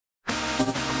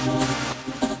Did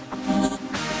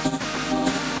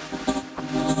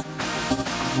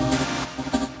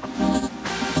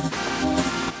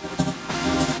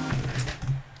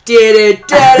it,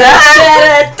 did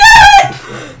it, did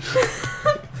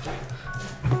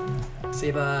it! Say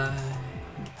bye.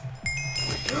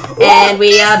 And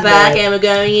we are back and we're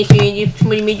going to show you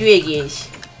 20 dragons.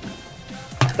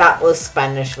 That was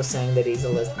Spanish for saying that he's a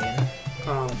lesbian.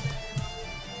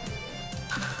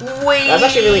 That's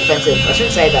actually really offensive. I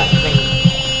shouldn't say that.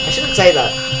 I shouldn't say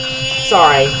that.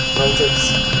 Sorry,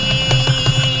 relatives.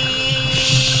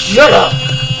 Shut up!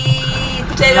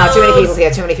 Potatoes. No, too many people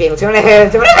here, too many people, too many people,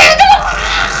 too many people!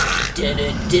 I did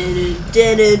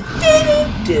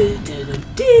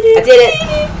it!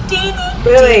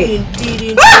 Really?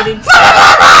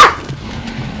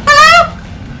 Hello?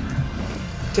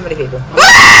 Too many people.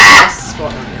 That's the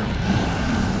spot right now.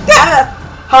 Damn it!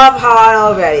 Half heart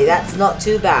already. That's not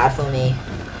too bad for me.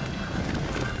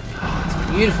 It's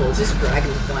beautiful. It's just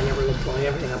dragons flying everywhere, blowing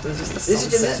everything up. It's just the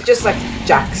This is just like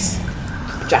Jack's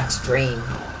dream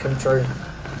come true.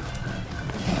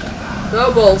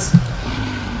 No balls.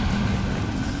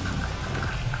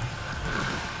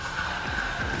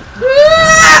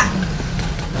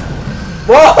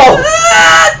 Whoa!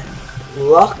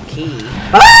 Lucky.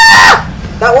 Ah!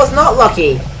 That was not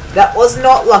lucky. That was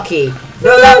not lucky.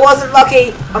 No, that wasn't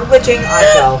lucky. I'm glitching. I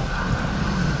fell.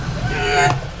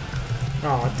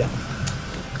 Oh, damn.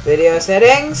 Video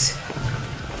settings.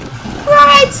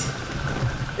 Right.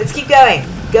 Let's keep going.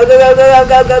 Go, go, go, go,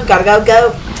 go, go, go. Gotta go,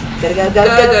 go. Gotta go, go,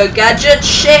 go. Go, gadget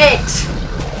shit.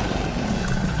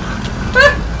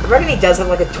 I reckon he does have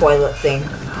like a toilet thing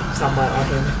somewhere on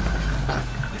him.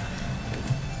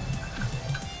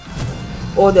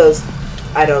 Or those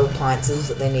adult appliances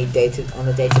that they need on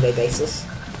a day-to-day basis.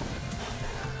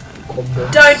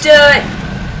 Don't do it!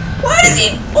 Why does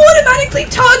it automatically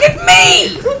target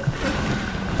me?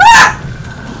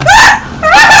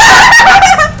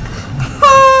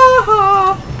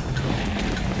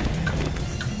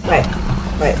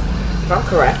 Wait. If I'm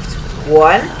correct,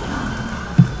 1,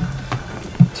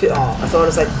 2. Oh, I thought it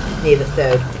was like near the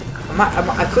third.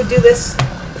 I could do this.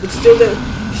 I could still do.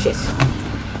 Shit.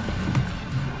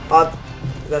 Oh,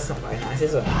 that's not very nice,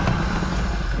 is it?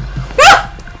 Ah!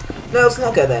 No, let's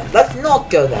not go there. Let's not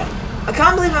go there. I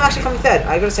can't believe I'm actually coming third.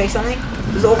 I gotta say something.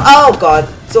 Oh god,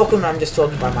 it's awkward when I'm just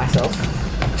talking by myself.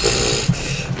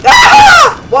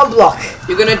 Ah! 1 block.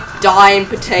 You're gonna die in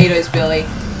potatoes, Billy.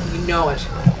 You know it.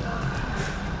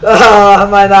 Ah,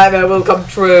 my nightmare will come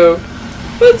true.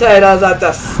 Potatoes are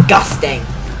disgusting.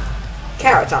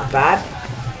 Carrots aren't bad.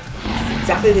 It's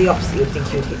exactly the opposite you'd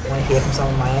think you'd want to hear from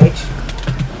someone my age.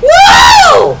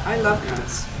 Woo! I love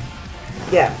carrots.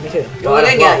 Yeah, me too.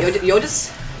 You're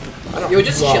just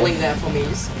chilling there for me,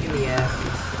 just in the air.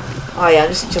 Oh yeah, I'm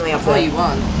just chilling up there. Oh, you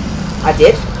won. I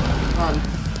did? Won.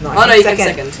 No, Oh no, you came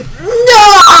second.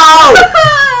 No!